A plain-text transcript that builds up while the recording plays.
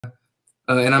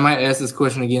and I might ask this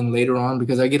question again later on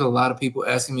because I get a lot of people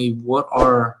asking me what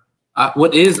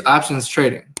is options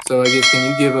trading. So I guess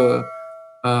can you give a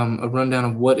rundown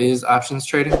of what is options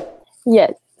trading?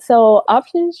 Yes. So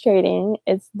options trading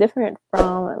is different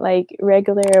from like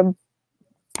regular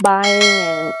buying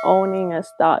and owning a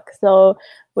stock. So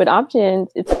with options,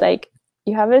 it's like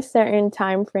you have a certain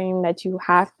time frame that you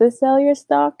have to sell your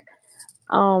stock.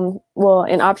 Well,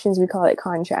 in options we call it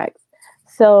contracts.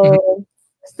 So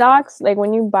stocks, like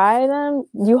when you buy them,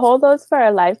 you hold those for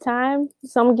a lifetime.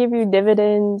 Some give you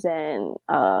dividends and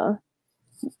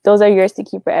those are yours to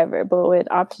keep forever. But with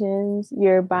options,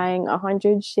 you're buying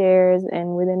 100 shares,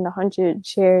 and within the 100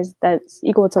 shares, that's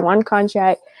equal to one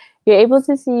contract. You're able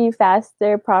to see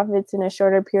faster profits in a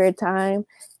shorter period of time.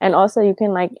 And also you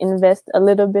can like invest a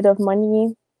little bit of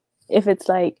money. If it's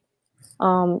like,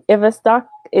 if a stock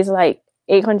is like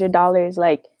 $800,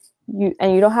 like you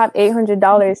don't have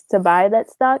 $800 to buy that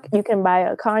stock, you can buy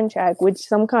a contract, which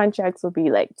some contracts will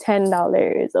be like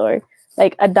 $10 or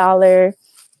like $1.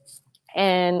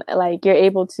 And like you're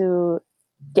able to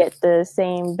get the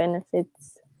same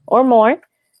benefits or more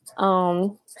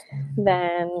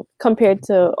than compared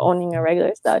to owning a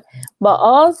regular stock. But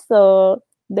also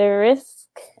the risk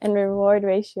and reward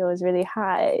ratio is really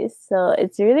high. So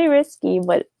it's really risky,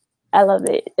 but I love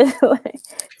it. It's worth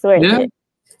it.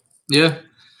 Yeah.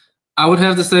 I would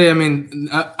have to say, I mean,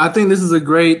 I think this is a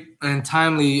great and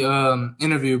timely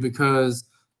interview because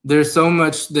there's so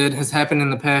much that has happened in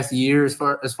the past year as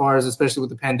far as especially with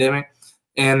the pandemic,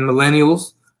 and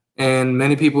millennials and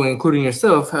many people, including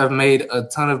yourself, have made a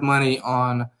ton of money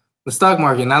on the stock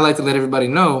market. And I like to let everybody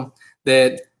know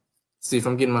that, see if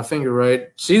I'm getting my finger right,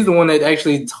 she's the one that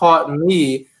actually taught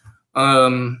me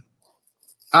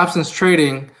options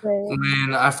trading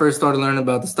when I first started learning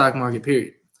about the stock market,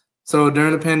 period. So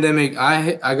during the pandemic,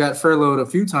 I got furloughed a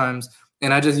few times,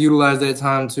 and I just utilized that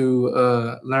time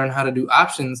to learn how to do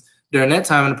options during that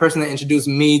time. And the person that introduced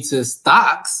me to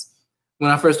stocks,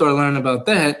 when I first started learning about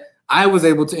that, I was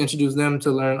able to introduce them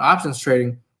to learn options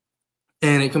trading.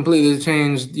 And it completely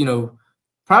changed,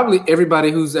 probably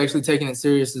everybody who's actually taking it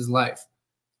serious' life.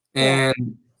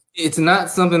 And it's not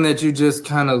something that you just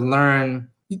kind of learn.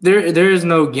 There is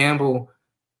no gamble.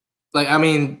 Like, I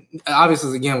mean, obviously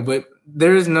it's a gamble, but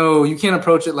you can't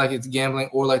approach it like it's gambling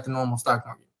or like the normal stock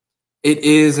market. It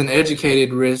is an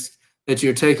educated risk that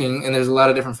you're taking, and there's a lot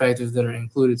of different factors that are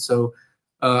included. So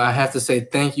I have to say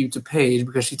thank you to Paige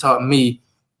because she taught me,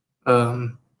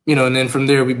 and then from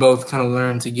there we both kind of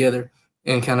learned together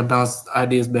and kind of bounced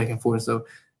ideas back and forth. So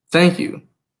thank you.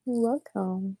 You're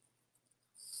welcome.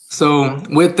 So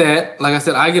with that, like I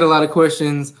said, I get a lot of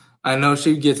questions. I know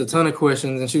she gets a ton of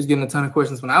questions, and she was getting a ton of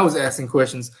questions when I was asking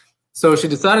questions. So she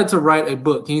decided to write a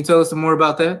book. Can you tell us some more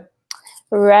about that?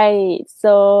 Right.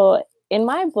 So in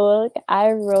my book,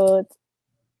 I wrote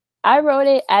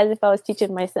it as if I was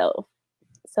teaching myself.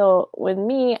 So with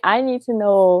me, I need to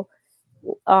know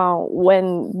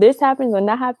when this happens, when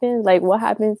that happens, like what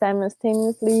happens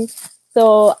simultaneously.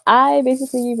 So I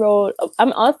basically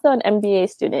I'm also an MBA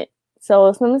student.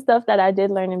 So some stuff that I did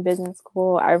learn in business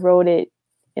school, I wrote it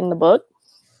in the book,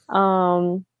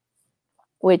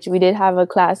 which we did have a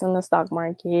class on the stock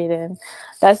market, and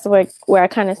that's where I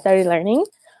kind of started learning.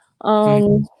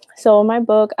 So in my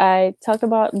book, I talked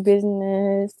about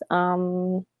business.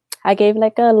 I gave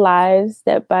like a live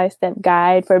step-by-step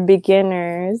guide for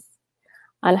beginners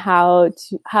on how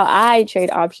I trade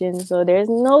options. So there's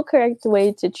no correct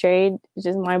way to trade. It's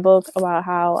just my book about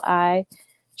how I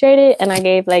trade it, and I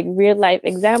gave like real life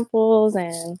examples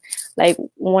and like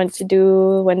what to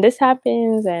do when this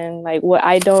happens, and like what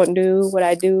I don't do, what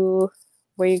I do,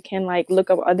 where you can like look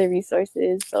up other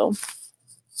resources. So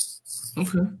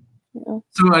okay.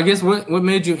 So I guess what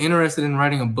made you interested in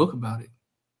writing a book about it?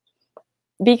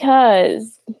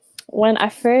 Because when I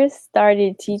first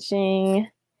started teaching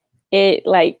it,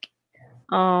 like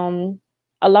a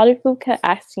lot of people kept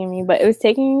asking me, but it was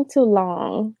taking too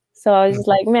long. So I was just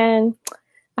like, man,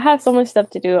 I have so much stuff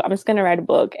to do. I'm just gonna write a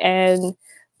book. And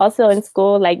also in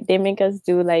school, like they make us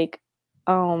do like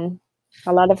a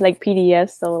lot of like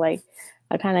PDFs. So like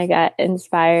I kind of got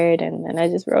inspired, and then I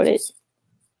just wrote it.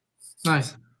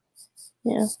 Nice.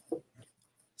 Yeah.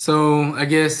 So I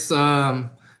guess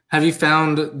have you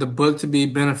found the book to be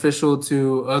beneficial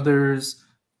to others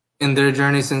in their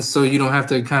journey, so you don't have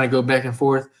to kind of go back and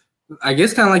forth? I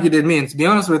guess kind of like you did me. And to be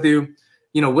honest with you,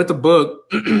 with the book,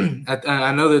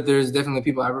 I know that there's definitely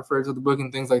people I refer to the book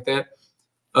and things like that.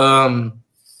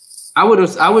 I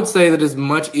would say that it's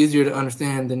much easier to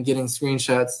understand than getting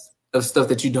screenshots of stuff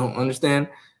that you don't understand.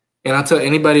 And I'll tell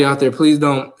anybody out there, please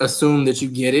don't assume that you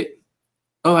get it.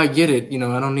 oh, I get it. You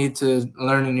know, I don't need to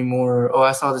learn anymore. Oh,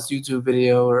 I saw this YouTube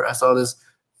video, or I saw this,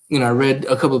 you know, I read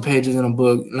a couple of pages in a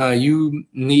book. No, you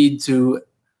need to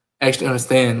actually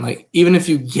understand. Like, even if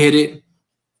you get it,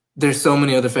 there's so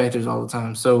many other factors all the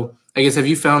time. So I guess, have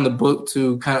you found the book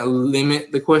to kind of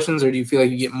limit the questions, or do you feel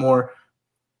like you get more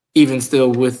even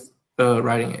still with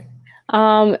writing it?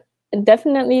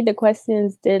 Definitely the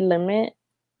questions did limit.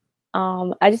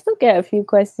 I just look at a few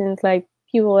questions, like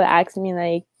people would ask me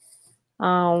like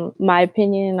my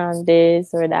opinion on this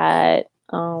or that.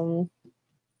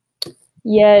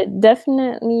 Yeah,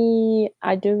 definitely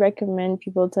I do recommend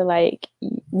people to like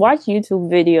watch YouTube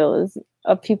videos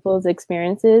of people's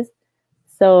experiences,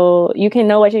 so you can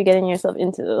know what you're getting yourself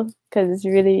into, because it's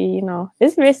really, you know,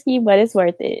 it's risky, but it's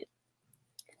worth it.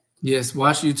 Yes,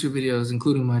 watch YouTube videos,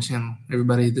 including my channel.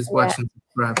 Everybody that's watching,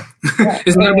 subscribe. Yeah.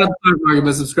 It's not about the stock market,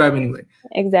 but subscribe anyway.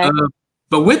 Exactly.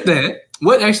 But with that,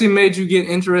 what actually made you get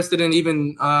interested in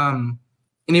even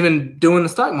doing the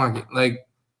stock market? Like,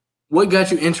 what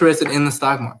got you interested in the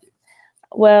stock market?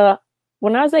 Well,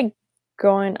 when I was like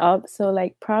growing up, so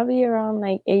like probably around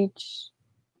like age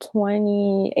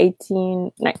 20,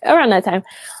 18, like around that time,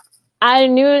 I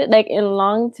knew like in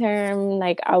long term,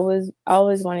 like I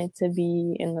always wanted to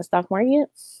be in the stock market.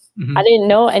 Mm-hmm. I didn't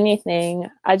know anything.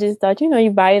 I just thought, you know,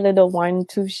 you buy little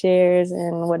 1-2 shares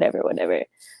and whatever.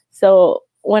 So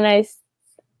when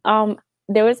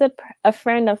there was a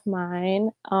friend of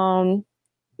mine,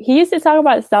 he used to talk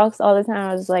about stocks all the time.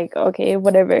 I was like, okay,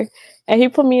 whatever. And he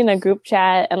put me in a group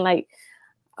chat, and like,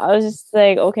 I was just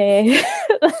like, okay.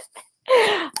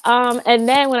 And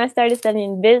then when I started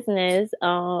studying business,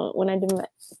 when I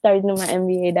started doing my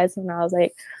MBA, that's when I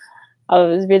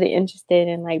was really interested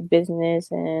in like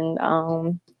business.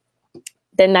 And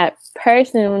then that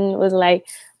person was like,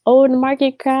 oh, the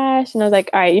market crashed. And I was like,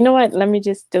 all right, you know what? Let me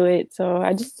just do it. So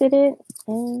I just did it.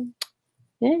 And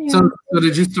yeah. So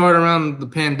did you start around the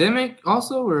pandemic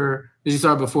also, or did you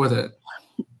start before that?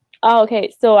 Oh,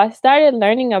 okay. So I started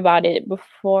learning about it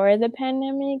before the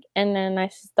pandemic, and then I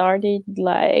started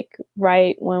like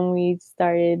right when we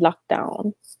started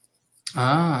lockdown.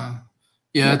 Ah,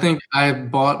 yeah. I think I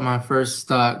bought my first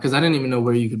stock because I didn't even know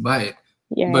where you could buy it.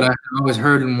 Yeah. But I always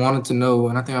heard and wanted to know,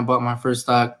 and I think I bought my first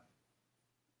stock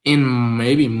in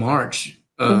maybe March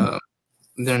during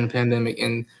the pandemic.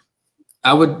 And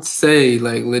I would say,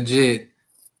 like, legit,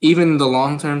 even the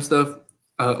long-term stuff,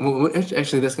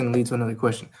 actually, that's going to lead to another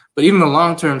question. But even the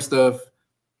long-term stuff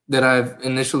that I've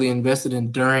initially invested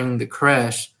in during the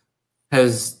crash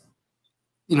has,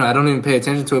 you know, I don't even pay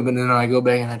attention to it, but then I go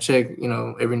back and I check, you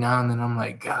know, every now and then. I'm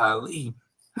like, golly,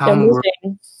 how in the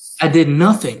world? I did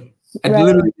nothing. I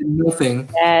literally did nothing.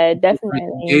 Yeah, definitely.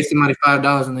 I gave somebody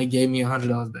 $5 and they gave me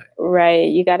 $100 back. Right.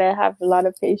 You gotta have a lot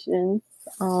of patience.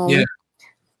 Yeah.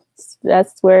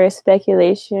 That's where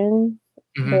speculation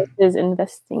versus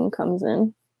investing comes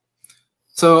in.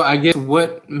 So I guess,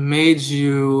 what made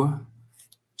you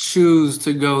choose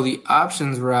to go the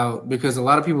options route? Because a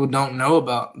lot of people don't know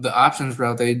about the options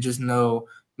route. They just know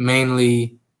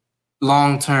mainly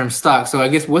long-term stock. So I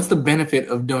guess, what's the benefit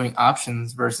of doing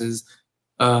options versus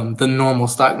the normal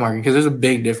stock market? Because there's a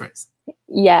big difference.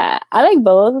 Yeah, I like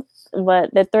both,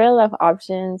 but the thrill of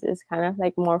options is kind of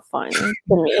like more fun to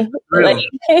me. Really? Like,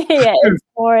 yeah, it's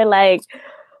more like,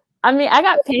 I mean, I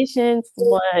got patience,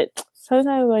 but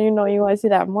sometimes when you know you want to see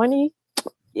that money,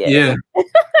 yeah.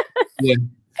 Yeah.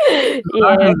 A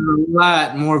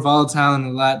lot more volatile,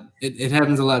 and it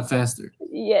happens a lot faster.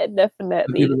 Yeah,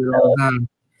 definitely. People do it all the time.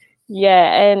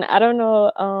 Yeah, and I don't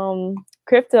know,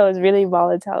 crypto is really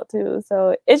volatile too.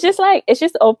 So it's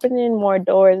just opening more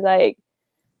doors. Like,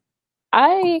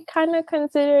 I kind of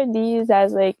consider these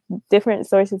as like different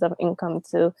sources of income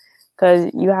too,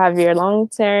 because you have your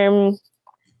long-term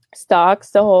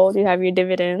stocks to hold, you have your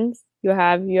dividends, you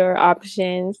have your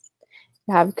options,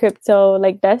 you have crypto.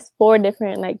 Like, that's 4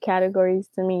 different like categories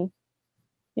to me,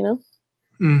 you know?